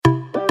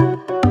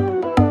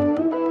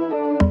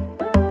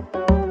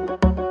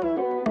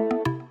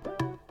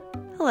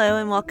Hello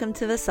and welcome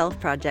to the Self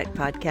Project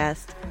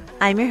podcast.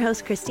 I'm your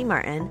host, Christy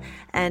Martin,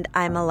 and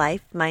I'm a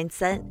life,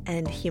 mindset,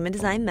 and human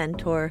design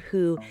mentor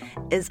who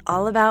is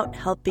all about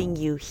helping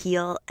you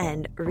heal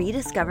and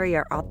rediscover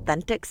your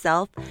authentic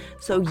self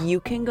so you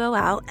can go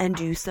out and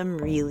do some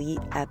really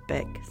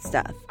epic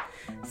stuff.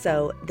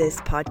 So this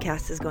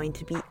podcast is going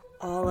to be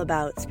all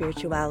about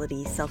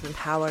spirituality,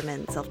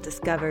 self-empowerment,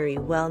 self-discovery,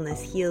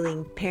 wellness,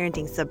 healing,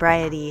 parenting,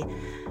 sobriety,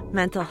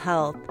 mental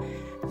health.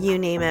 You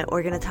name it,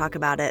 we're going to talk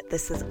about it.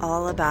 This is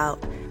all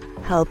about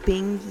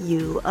helping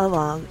you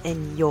along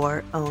in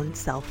your own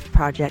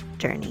self-project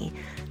journey.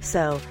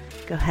 So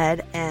go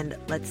ahead and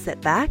let's sit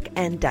back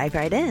and dive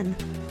right in.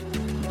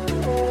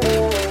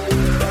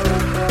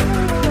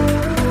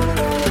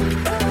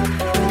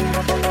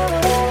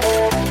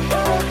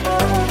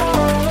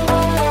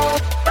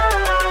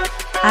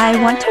 I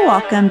want to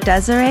welcome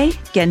Desiree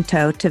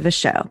Guinto to the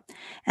show.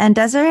 And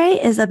Desiree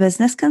is a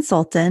business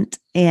consultant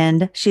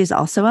and she's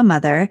also a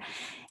mother.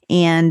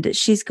 And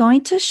she's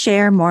going to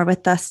share more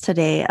with us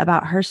today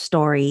about her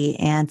story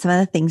and some of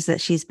the things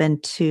that she's been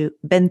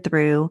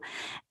through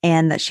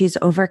and that she's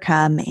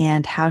overcome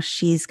and how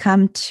she's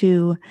come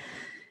to,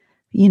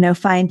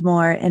 find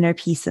more inner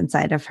peace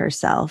inside of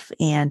herself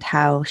and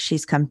how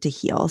she's come to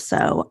heal.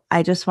 So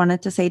I just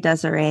wanted to say,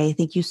 Desiree,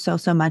 thank you so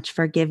much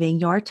for giving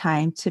your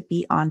time to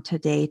be on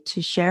today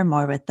to share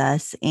more with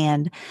us.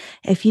 And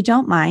if you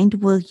don't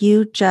mind, will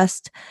you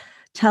just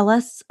tell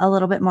us a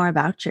little bit more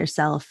about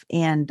yourself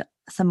and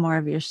some more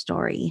of your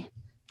story?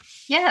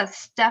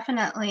 Yes,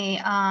 definitely.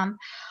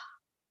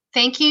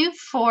 Thank you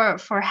for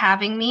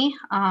having me.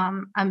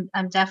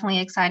 I'm definitely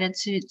excited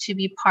to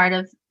be part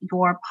of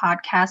your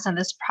podcast and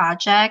this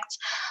project.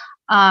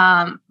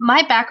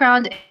 My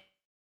background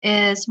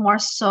is more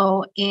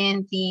so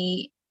in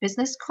the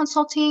business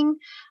consulting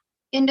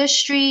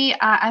industry.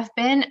 I've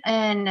been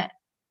an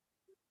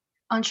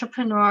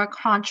entrepreneur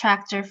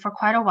contractor for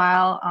quite a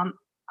while.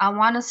 I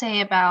want to say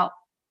about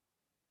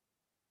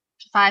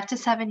 5 to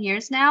 7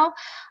 years now.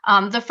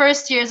 The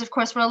first years, of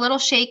course, were a little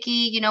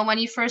shaky. When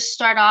you first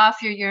start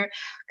off, you're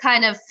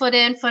kind of foot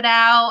in, foot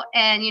out,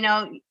 and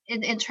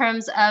in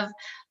terms of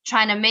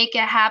trying to make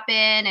it happen.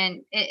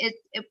 And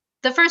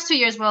the first 2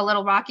 years were a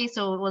little rocky,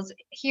 so it was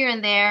here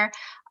and there.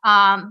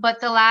 But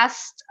the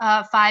last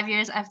 5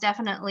 years, I've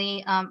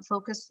definitely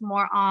focused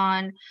more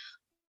on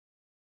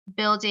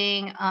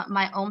building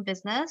my own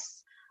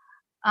business.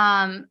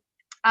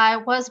 I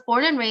was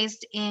born and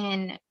raised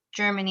in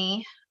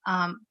Germany.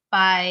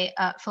 By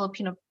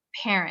Filipino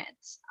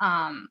parents.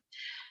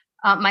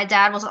 My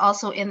dad was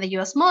also in the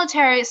U.S.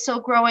 military, so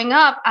growing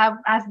up,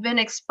 I've been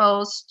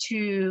exposed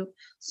to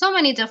so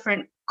many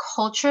different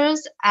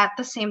cultures at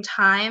the same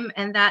time,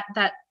 and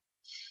that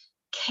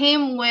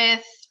came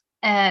with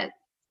an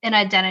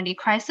identity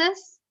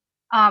crisis.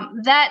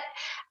 That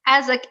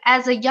as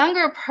a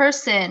younger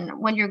person,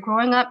 when you're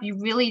growing up, you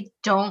really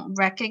don't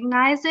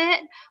recognize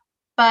it.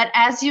 But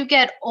as you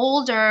get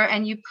older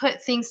and you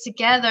put things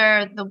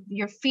together,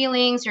 your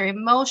feelings, your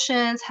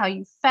emotions, how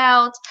you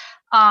felt,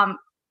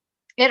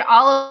 it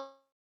all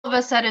of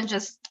a sudden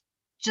just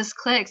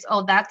clicks.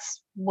 Oh,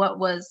 that's what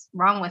was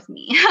wrong with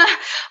me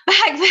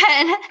back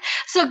then.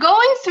 So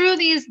going through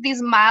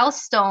these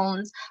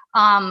milestones,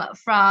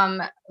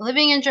 from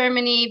living in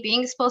Germany,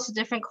 being exposed to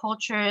different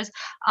cultures,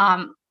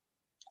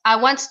 I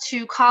went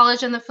to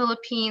college in the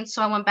Philippines,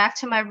 so I went back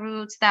to my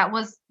roots. That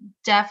was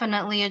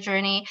definitely a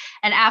journey.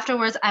 And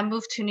afterwards, I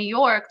moved to New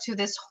York, to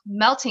this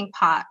melting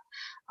pot,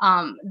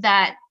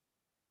 that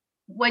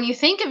when you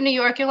think of New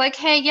York, you're like,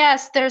 hey,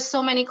 yes, there's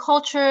so many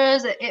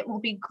cultures. It will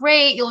be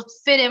great. You'll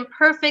fit in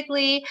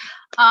perfectly.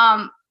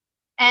 And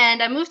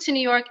I moved to New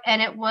York, and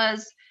it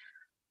was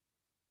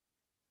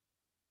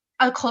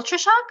a culture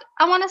shock,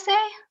 I want to say.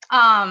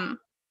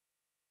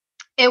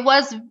 It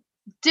was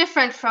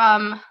different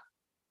from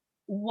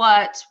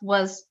what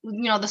was,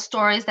 the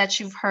stories that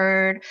you've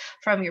heard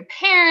from your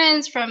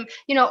parents, from,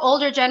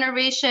 older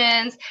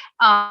generations.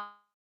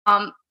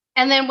 And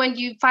then when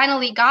you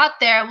finally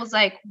got there, it was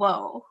like,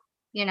 whoa,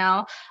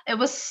 it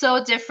was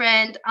so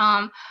different.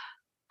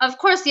 Of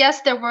course,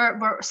 yes, there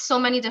were so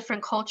many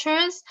different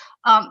cultures.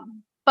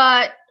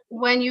 But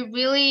when you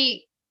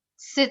really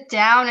sit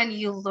down and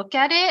you look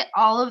at it,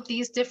 all of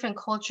these different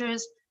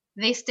cultures,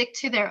 they stick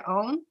to their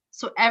own.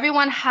 So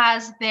everyone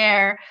has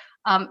their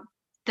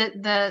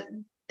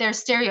their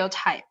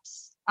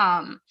stereotypes,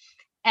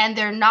 and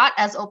they're not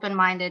as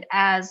open-minded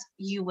as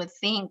you would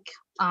think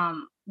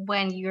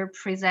when you're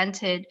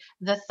presented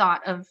the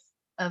thought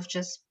of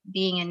just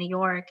being in New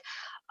York.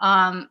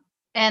 And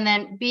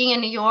then being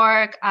in New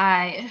York,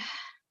 I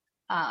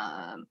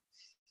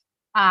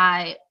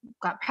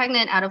got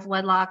pregnant out of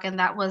wedlock, and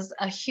that was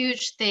a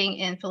huge thing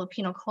in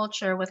Filipino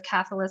culture with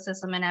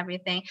Catholicism and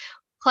everything.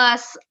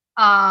 Plus,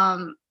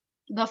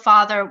 the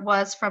father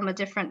was from a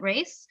different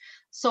race.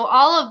 So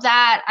all of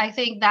that, I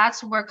think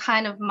that's where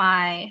kind of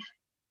my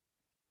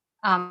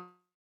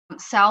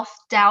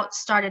self-doubt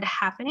started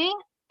happening.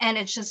 and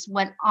it just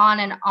went on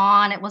and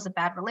on. It was a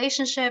bad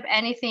relationship.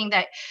 Anything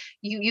that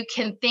you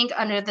can think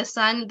under the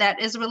sun that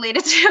is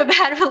related to a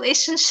bad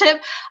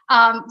relationship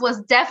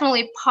was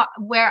definitely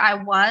where I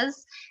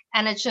was,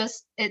 and it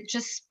just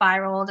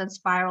spiraled and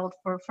spiraled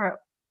for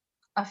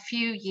a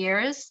few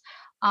years,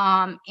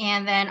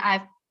 and then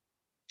I've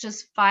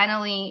just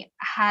finally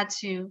had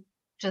to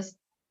just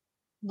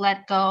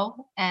let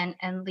go and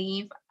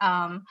leave.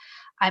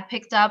 I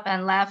picked up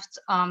and left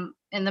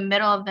in the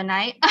middle of the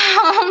night.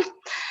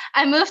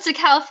 I moved to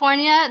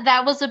California.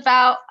 That was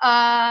about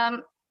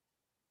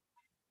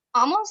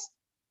almost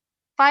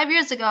 5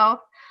 years ago,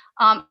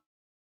 um,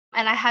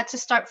 and I had to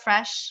start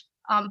fresh.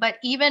 But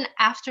even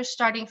after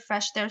starting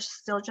fresh, there's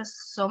still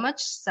just so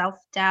much self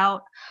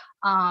doubt,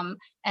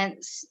 and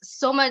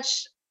so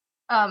much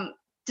um,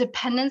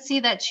 dependency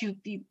that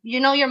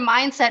your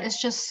mindset is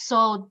just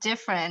so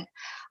different.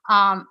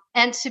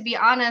 And to be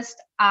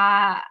honest,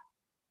 I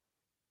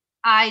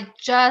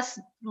just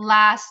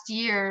last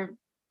year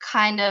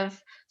kind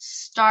of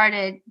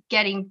started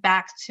getting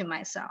back to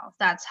myself.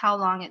 That's how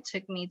long it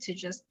took me to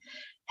just,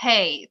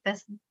 hey,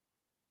 that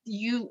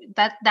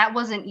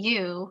wasn't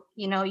you.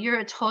 You're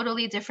a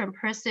totally different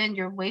person.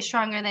 You're way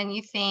stronger than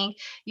you think.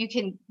 You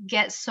can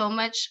get so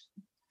much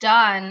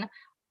done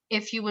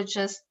if you would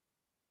just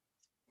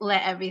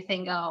let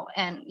everything go.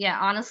 And yeah,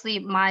 honestly,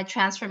 my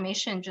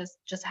transformation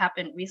just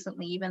happened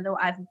recently, even though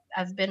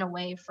I've been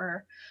away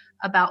for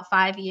about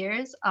 5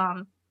 years.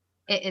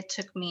 It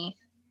took me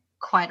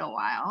quite a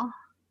while.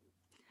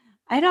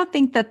 I don't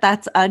think that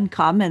that's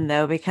uncommon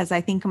though, because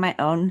I think my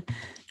own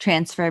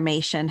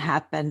transformation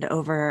happened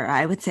over,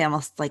 I would say,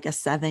 almost like a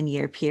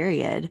 7-year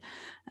period.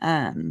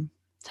 So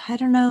I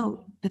don't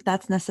know if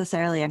that's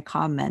necessarily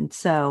uncommon.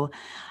 So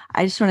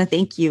I just want to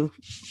thank you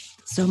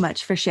so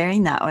much for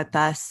sharing that with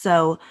us.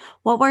 So,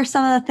 what were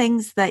some of the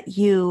things that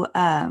you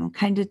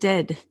kind of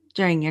did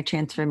during your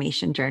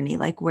transformation journey?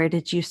 Like, where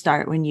did you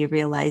start when you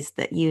realized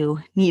that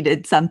you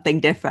needed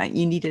something different?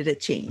 You needed a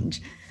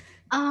change?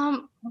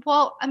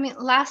 Well, I mean,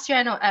 last year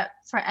I know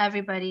for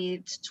everybody,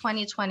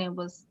 2020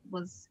 was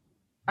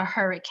a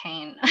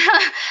hurricane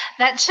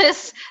that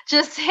just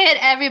hit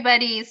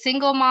everybody,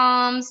 single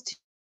moms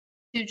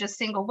to just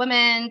single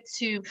women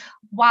to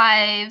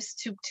wives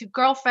to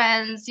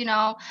girlfriends.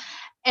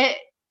 It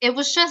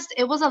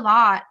it was a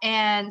lot.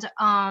 And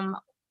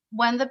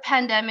when the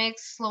pandemic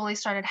slowly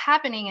started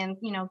happening, and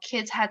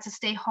kids had to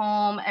stay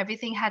home,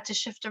 everything had to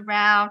shift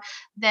around,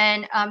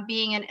 then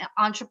being an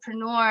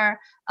entrepreneur,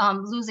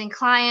 losing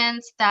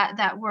clients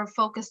that were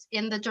focused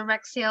in the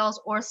direct sales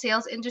or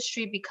sales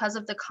industry because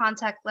of the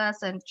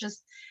contactless, and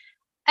just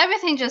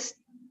everything just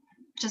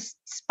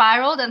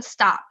spiraled and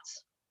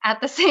stopped at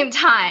the same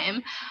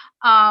time.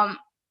 um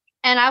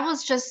and I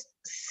was just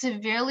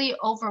severely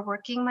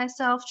overworking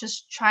myself,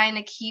 just trying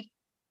to keep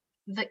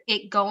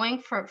it going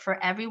for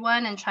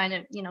everyone, and trying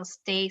to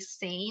stay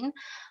sane.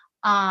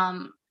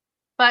 um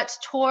but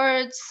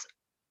towards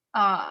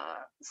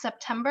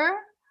September,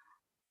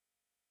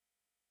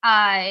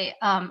 I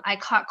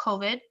caught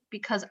COVID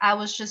because I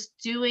was just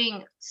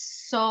doing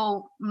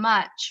so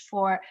much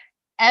for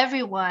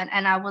everyone,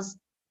 and I was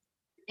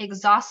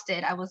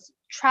exhausted. I was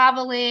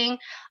traveling,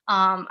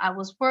 I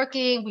was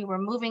working, we were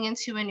moving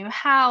into a new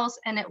house,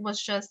 and it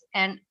was just,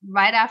 and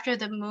right after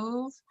the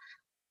move,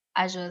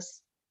 I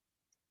just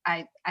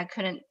I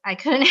couldn't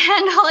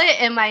handle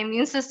it, and my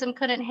immune system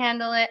couldn't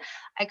handle it.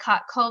 I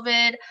caught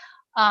COVID.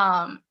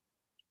 Um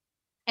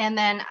and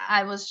then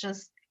I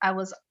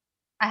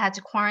had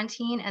to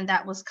quarantine, and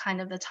that was kind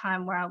of the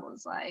time where I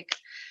was like,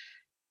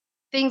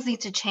 things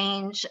need to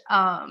change.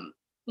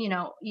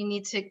 You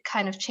need to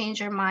kind of change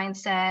your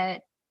mindset,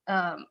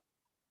 um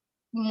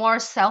more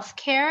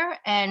self-care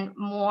and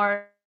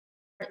more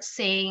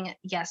saying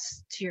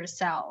yes to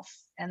yourself.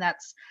 And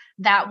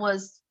that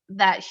was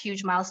that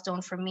huge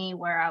milestone for me,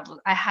 where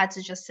I had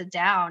to just sit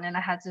down, and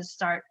I had to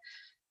start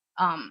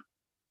um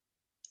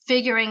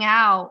figuring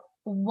out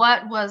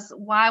why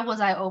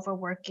was I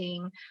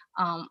overworking,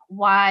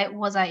 why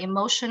was I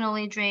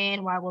emotionally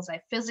drained, why was I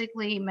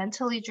physically,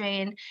 mentally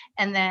drained,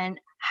 and then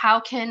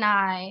how can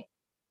I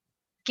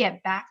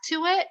get back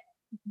to it,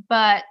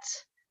 but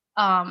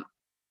um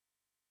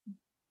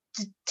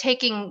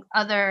taking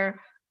other,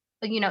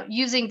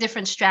 using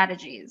different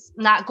strategies,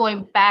 not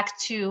going back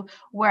to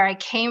where I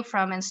came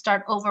from and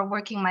start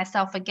overworking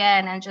myself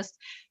again, and just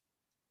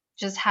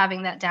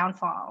having that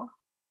downfall.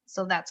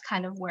 So that's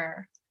kind of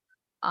where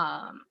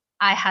I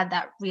had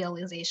that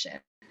realization.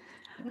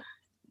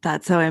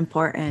 That's so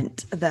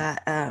important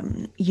that,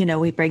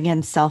 we bring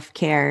in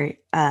self-care.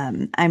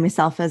 I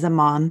myself, as a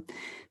mom,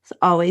 is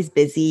always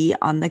busy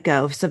on the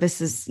go. So this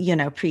is,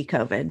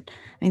 pre-COVID.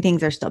 I mean,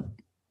 things are still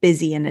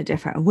busy in a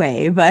different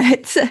way,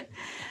 but,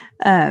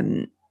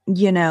 um,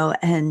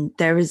 and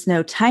there was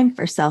no time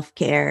for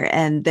self-care,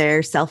 and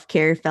their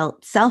self-care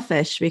felt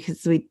selfish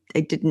because I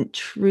didn't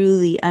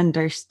truly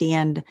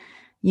understand,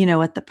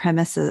 what the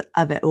premise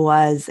of it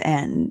was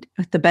and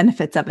what the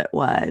benefits of it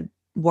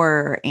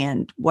were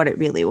and what it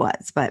really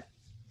was. But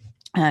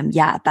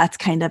yeah, that's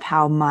kind of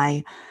how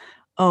my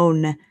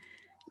own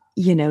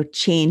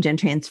change and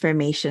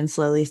transformation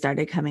slowly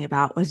started coming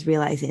about was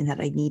realizing that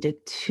I needed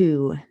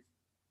to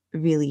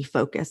really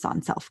focus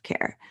on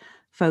self-care,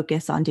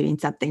 focus on doing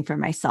something for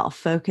myself,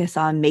 focus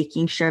on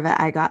making sure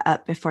that I got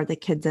up before the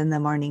kids in the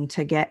morning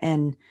to get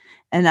in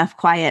enough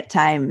quiet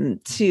time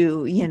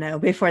to,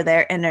 before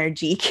their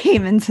energy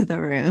came into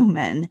the room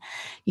and,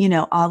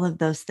 all of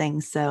those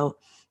things. So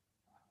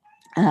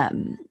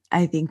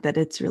I think that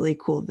it's really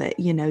cool that,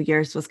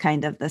 yours was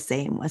kind of the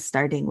same, was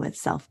starting with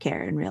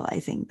self-care and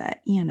realizing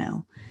that,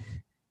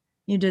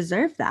 you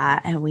deserve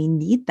that and we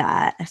need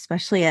that,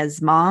 especially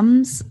as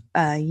moms,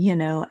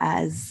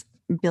 as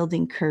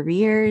building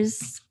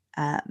careers,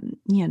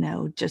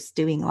 just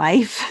doing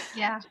life.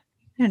 Yeah.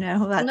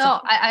 That's No,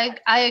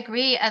 I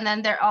agree. And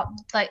then they're all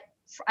like,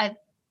 I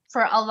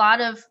for a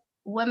lot of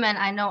women,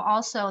 I know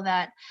also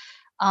that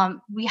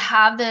we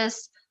have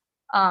this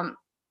um,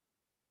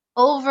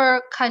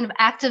 over kind of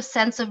active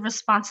sense of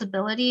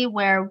responsibility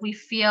where we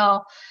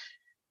feel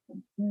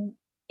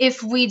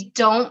if we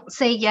don't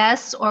say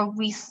yes or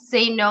we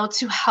say no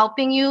to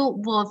helping you,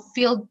 we'll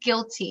feel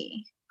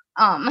guilty.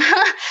 Um,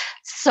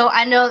 so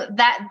I know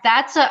that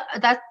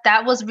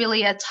that was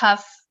really a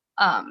tough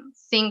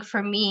thing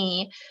for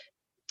me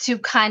to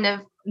kind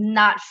of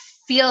not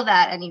feel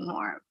that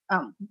anymore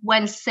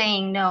when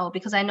saying no,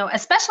 because I know,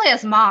 especially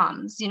as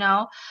moms,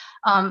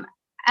 um,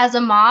 as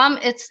a mom,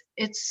 it's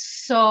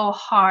so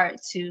hard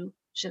to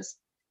just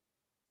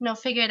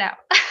figure it out.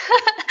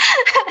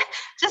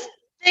 Just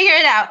figure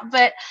it out.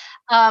 But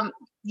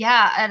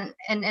yeah,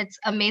 and it's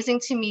amazing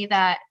to me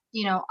that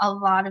a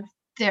lot of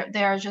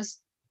there are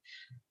just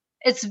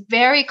it's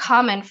very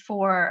common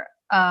for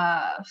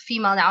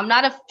female. Now I'm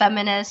not a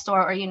feminist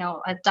or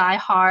a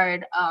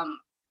diehard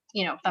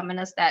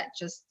feminist that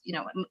just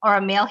or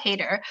a male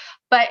hater,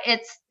 but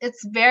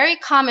it's very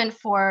common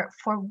for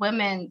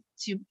women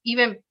to,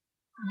 even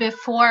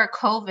before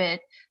COVID,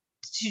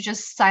 to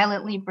just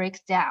silently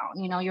break down.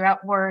 You're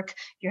at work,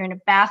 you're in a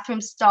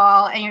bathroom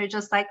stall, and you're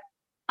just like,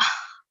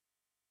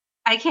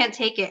 I can't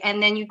take it.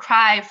 And then you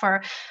cry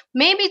for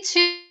maybe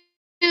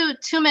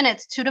 2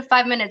 minutes, 2 to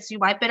 5 minutes. You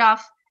wipe it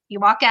off, you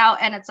walk out,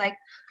 and it's like,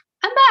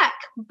 I'm back.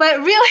 But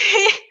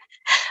really,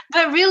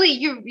 but really,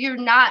 you're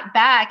not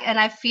back. And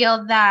I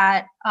feel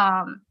that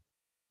a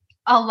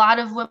lot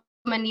of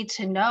women need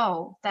to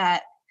know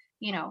that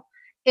you know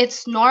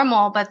it's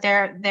normal, but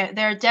there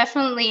are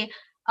definitely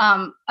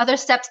other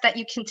steps that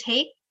you can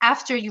take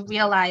after you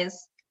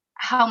realize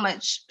how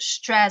much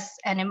stress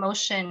and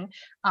emotion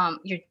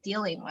you're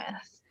dealing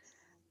with.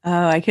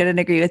 Oh, I couldn't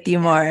agree with you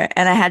Yeah. more.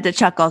 And I had to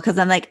chuckle because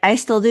I'm like, I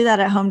still do that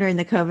at home during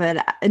the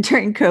COVID.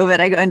 During COVID,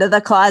 I go into the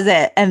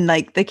closet and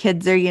like the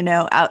kids are,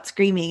 out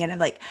screaming. And I'm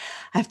like,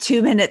 I have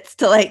 2 minutes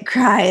to like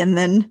cry and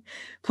then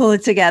pull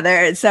it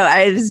together. So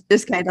I was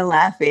just kind of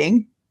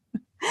laughing.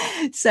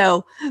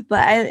 So,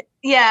 but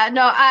Yeah,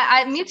 no,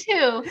 I me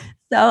too.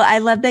 so I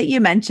love that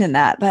you mentioned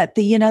that, but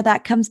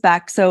that comes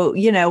back. So,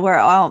 we're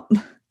all,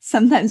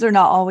 sometimes we're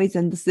not always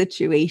in the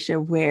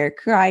situation where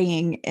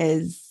crying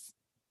is,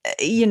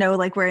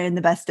 like we're in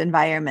the best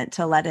environment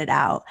to let it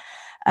out.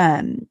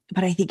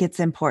 But I think it's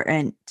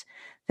important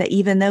that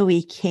even though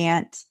we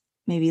can't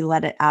maybe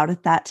let it out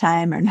at that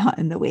time or not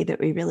in the way that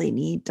we really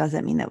need,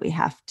 doesn't mean that we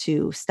have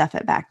to stuff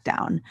it back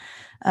down.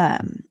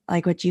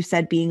 Like what you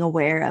said, being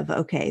aware of,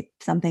 okay,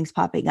 something's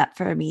popping up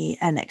for me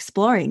and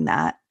exploring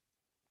that.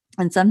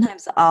 And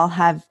sometimes I'll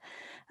have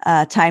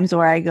times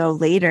where I go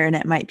later and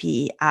it might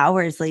be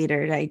hours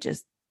later. And I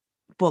just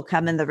will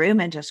come in the room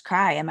and just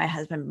cry. And my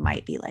husband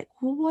might be like,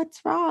 well,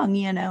 what's wrong?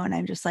 And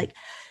I'm just like,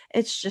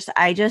 it's just,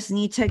 I just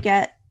need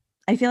to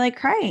I feel like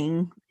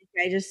crying.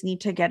 I just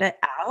need to get it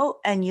out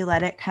and you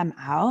let it come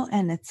out.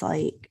 And it's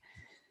like,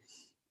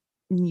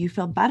 you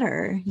feel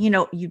better,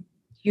 you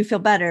feel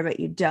better, but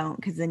you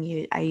don't. Cause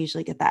then I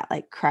usually get that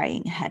like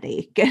crying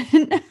headache.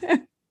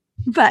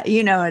 But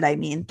you know what I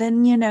mean?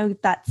 Then,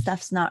 that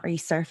stuff's not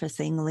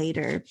resurfacing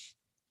later,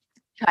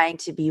 trying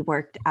to be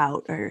worked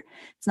out, or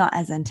it's not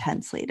as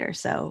intense later.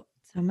 So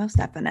most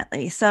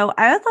definitely. So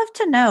I would love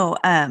to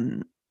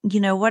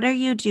know, what are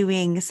you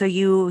doing? So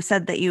you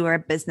said that you are a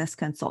business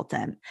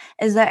consultant.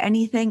 Is there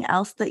anything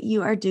else that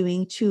you are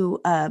doing to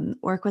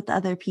work with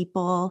other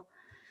people?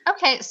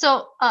 Okay,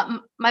 so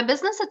my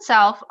business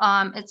itself,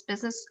 it's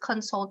business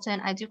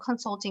consultant. I do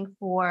consulting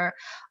for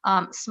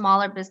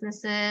smaller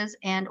businesses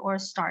and or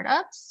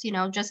startups,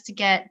 just to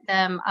get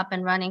them up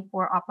and running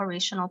for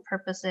operational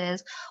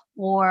purposes,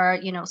 or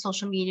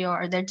social media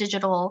or their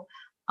digital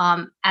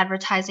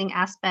advertising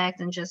aspect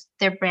and just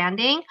their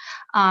branding.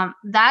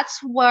 That's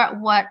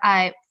what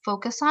I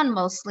focus on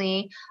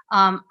mostly.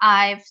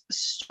 I've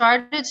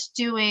started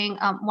doing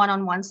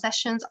one-on-one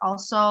sessions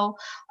also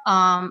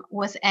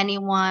with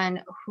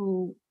anyone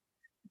who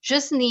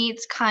just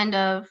needs kind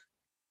of,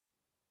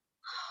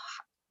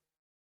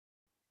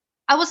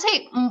 I would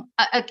say,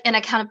 an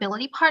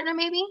accountability partner,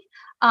 maybe.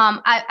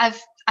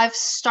 I've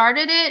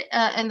started it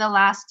in the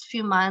last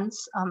few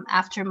months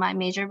after my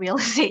major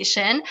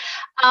realization,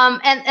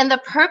 and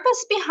the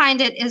purpose behind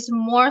it is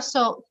more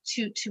so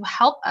to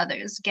help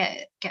others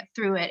get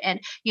through it, and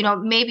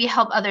maybe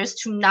help others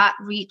to not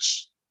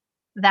reach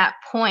that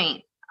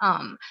point,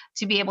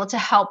 to be able to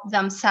help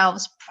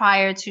themselves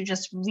prior to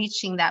just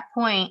reaching that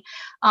point,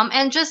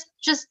 and just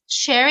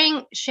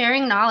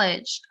sharing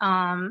knowledge.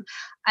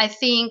 I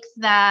think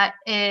that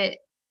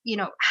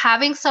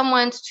having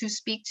someone to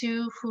speak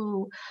to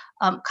who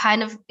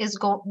kind of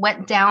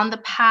went down the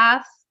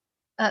path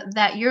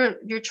that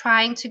you're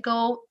trying to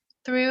go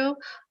through,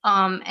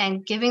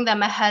 and giving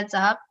them a heads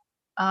up,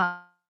 uh,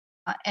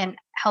 and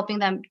helping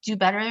them do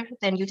better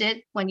than you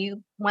did when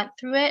you went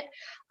through it.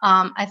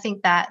 I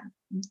think that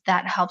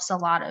helps a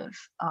lot of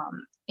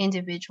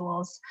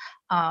individuals.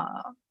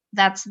 Uh,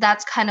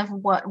 that's kind of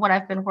what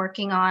I've been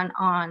working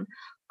on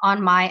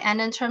my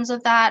end in terms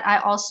of that. I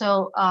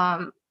also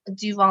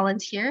do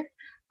volunteer,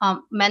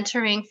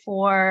 mentoring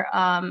for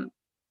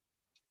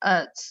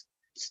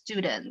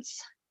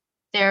students.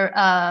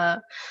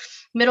 They're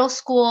middle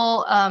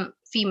school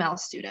female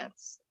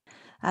students.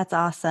 That's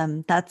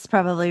awesome. That's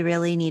probably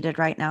really needed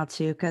right now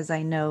too, because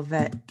I know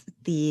that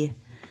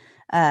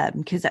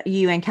because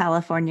you in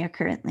California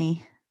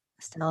currently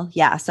still,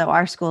 yeah. So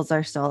our schools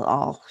are still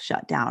all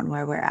shut down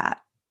where we're at.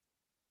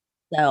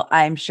 So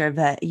I'm sure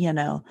that,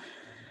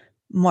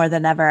 more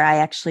than ever, I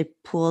actually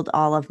pulled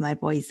all of my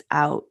boys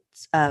out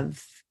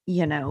of,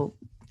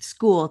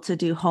 school to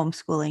do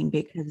homeschooling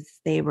because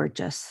they were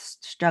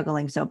just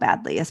struggling so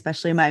badly,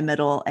 especially my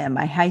middle and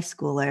my high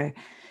schooler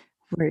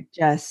were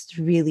just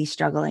really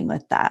struggling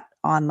with that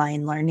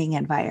online learning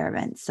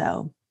environment.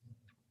 So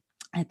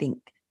I think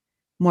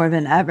more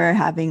than ever,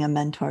 having a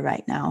mentor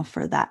right now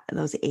for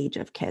those age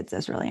of kids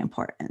is really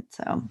important.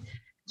 So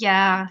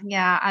Yeah.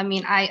 I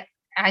mean, I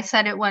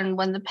said it when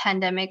the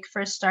pandemic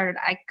first started.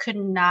 I could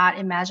not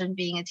imagine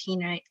being a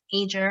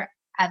teenager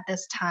at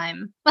this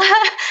time.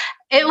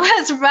 It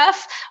was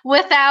rough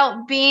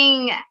without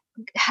being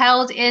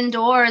held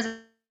indoors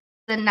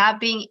and not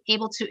being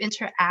able to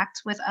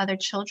interact with other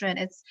children.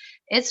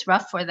 It's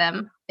rough for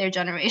them, their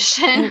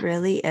generation. it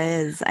really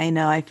is. I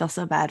know. I feel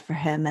so bad for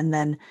him. And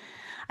then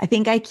I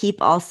think I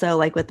keep also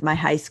like with my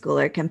high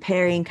schooler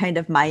comparing kind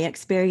of my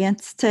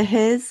experience to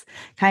his,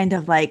 kind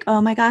of like,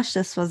 oh my gosh,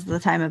 this was the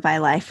time of my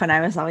life when I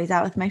was always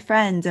out with my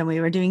friends and we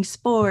were doing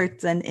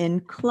sports and in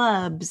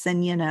clubs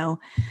and,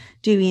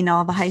 doing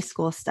all the high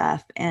school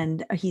stuff.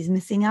 And he's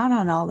missing out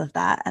on all of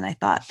that. And I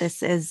thought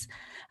this is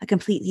a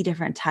completely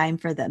different time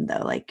for them,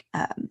 though. Like,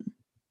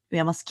 we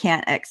almost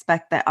can't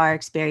expect that our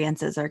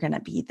experiences are going to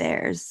be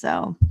theirs.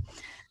 So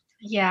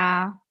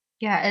Yeah.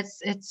 Yeah,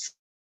 it's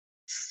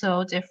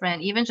so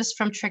different. Even just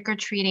from trick or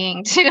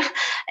treating to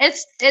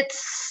it's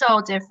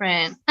so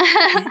different.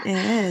 it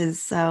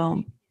is.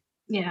 So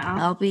Yeah.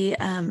 I'll be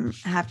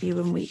happy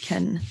when we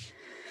can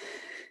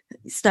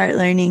start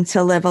learning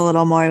to live a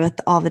little more with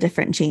all the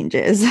different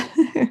changes.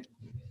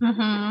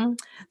 Mhm.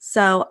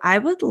 So I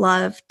would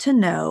love to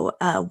know,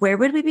 where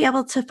would we be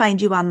able to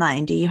find you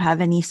online? Do you have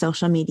any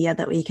social media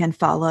that we can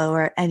follow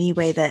or any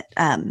way that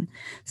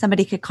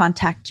somebody could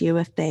contact you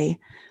if they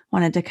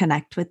wanted to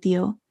connect with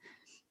you?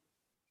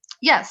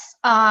 Yes,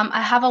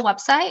 I have a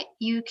website.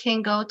 You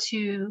can go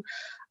to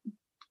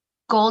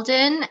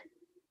Golden,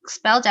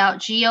 spelled out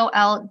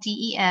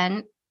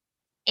GOLDEN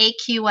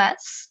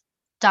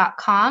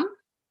AQS.com.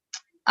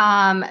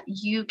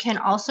 You can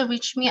also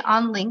reach me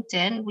on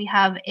LinkedIn. We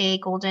have a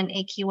Golden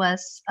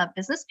AQS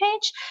business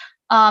page.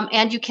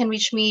 And you can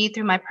reach me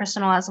through my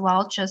personal as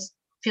well. Just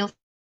feel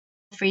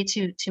free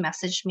to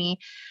message me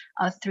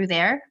through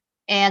there.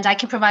 And I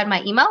can provide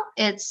my email.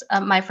 It's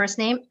my first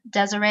name,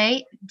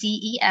 Desiree,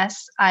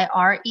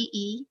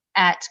 DESIREE,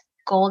 at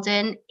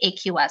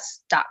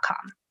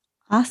goldenaqs.com.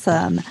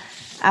 Awesome.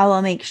 I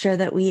will make sure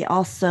that we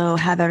also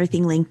have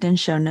everything linked in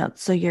show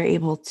notes so you're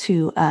able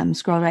to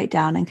scroll right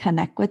down and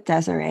connect with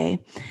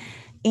Desiree.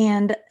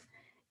 And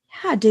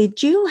yeah,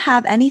 did you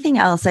have anything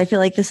else? I feel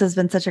like this has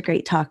been such a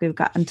great talk. We've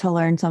gotten to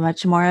learn so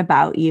much more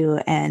about you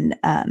and,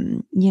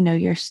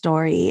 your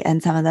story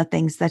and some of the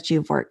things that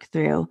you've worked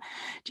through.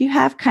 Do you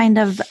have kind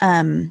of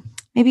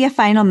maybe a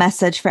final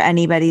message for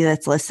anybody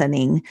that's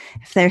listening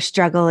if they're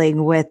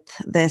struggling with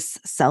this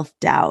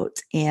self-doubt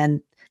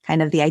and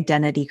kind of the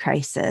identity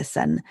crisis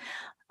and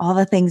all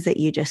the things that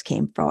you just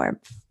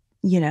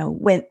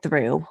went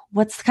through?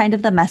 What's kind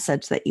of the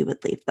message that you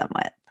would leave them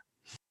with?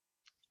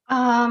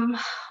 Um,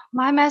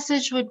 my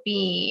message would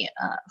be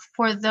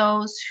for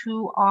those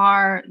who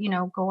are,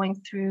 going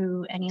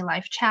through any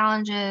life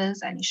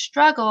challenges, any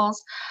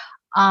struggles,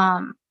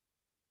 um,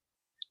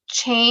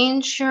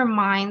 change your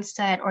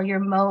mindset or your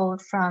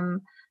mode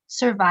from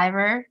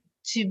survivor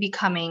to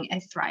becoming a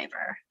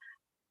thriver.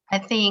 I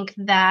think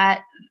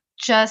that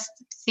just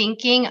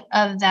thinking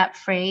of that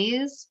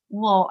phrase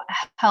will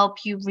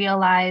help you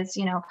realize,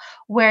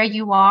 where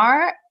you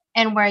are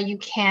and where you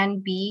can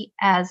be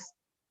as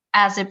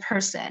a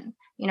person,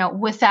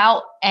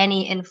 without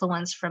any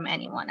influence from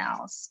anyone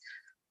else.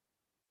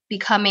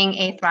 becoming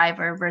a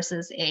thriver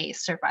versus a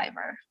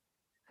survivor.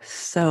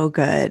 So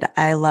good.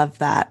 I love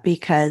that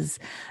because,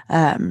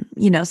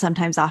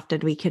 sometimes often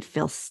we could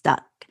feel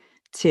stuck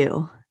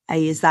too. I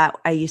used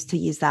to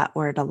use that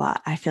word a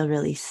lot. I feel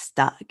really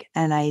stuck.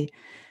 And I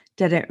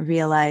didn't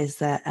realize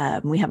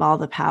that we have all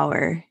the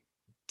power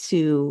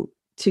to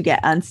get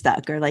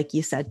unstuck, or like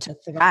you said, to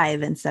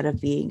thrive instead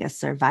of being a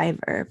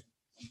survivor.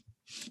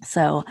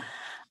 So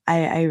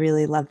I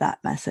really love that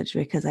message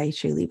because I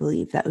truly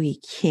believe that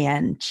we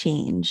can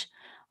change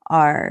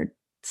our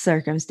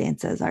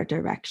circumstances, our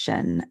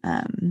direction,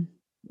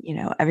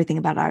 everything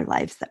about our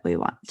lives that we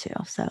want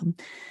to. So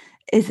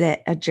is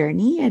it a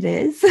journey? It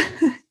is.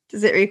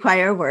 Does it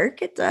require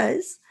work? It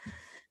does.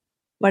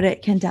 But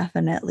it can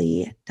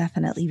definitely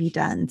be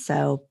done.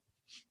 So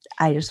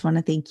I just want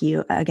to thank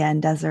you again,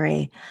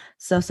 Desiree,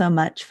 so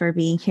much for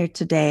being here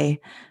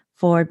today,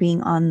 for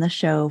being on the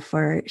show,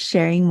 for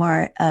sharing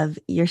more of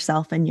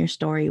yourself and your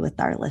story with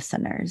our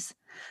listeners.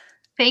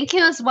 Thank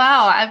you as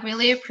well. I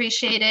really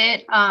appreciate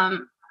it.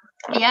 And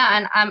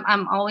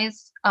I'm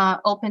always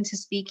open to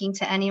speaking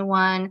to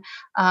anyone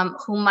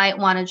who might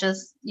want to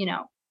just,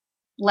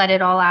 let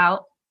it all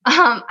out.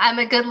 I'm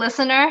a good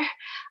listener.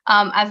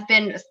 I've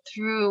been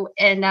through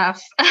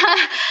enough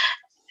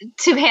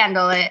to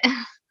handle it.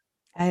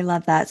 I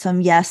love that. So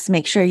yes,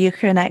 make sure you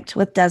connect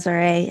with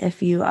Desiree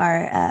if you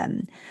are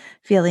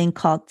feeling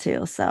called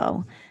to.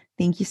 So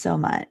thank you so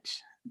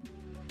much.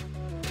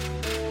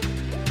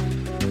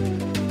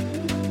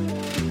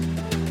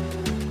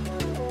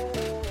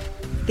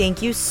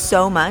 Thank you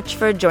so much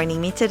for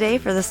joining me today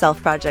for the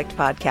Self Project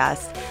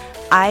podcast.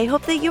 I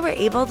hope that you were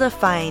able to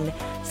find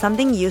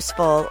something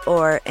useful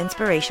or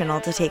inspirational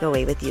to take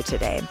away with you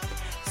today.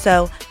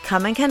 So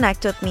come and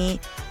connect with me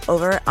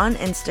over on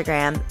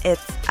Instagram.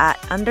 It's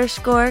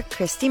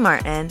 @_Christy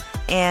Martin,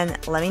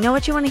 and let me know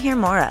what you want to hear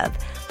more of.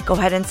 Go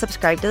ahead and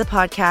subscribe to the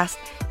podcast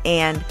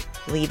and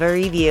leave a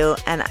review,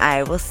 and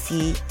I will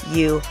see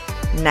you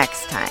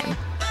next time.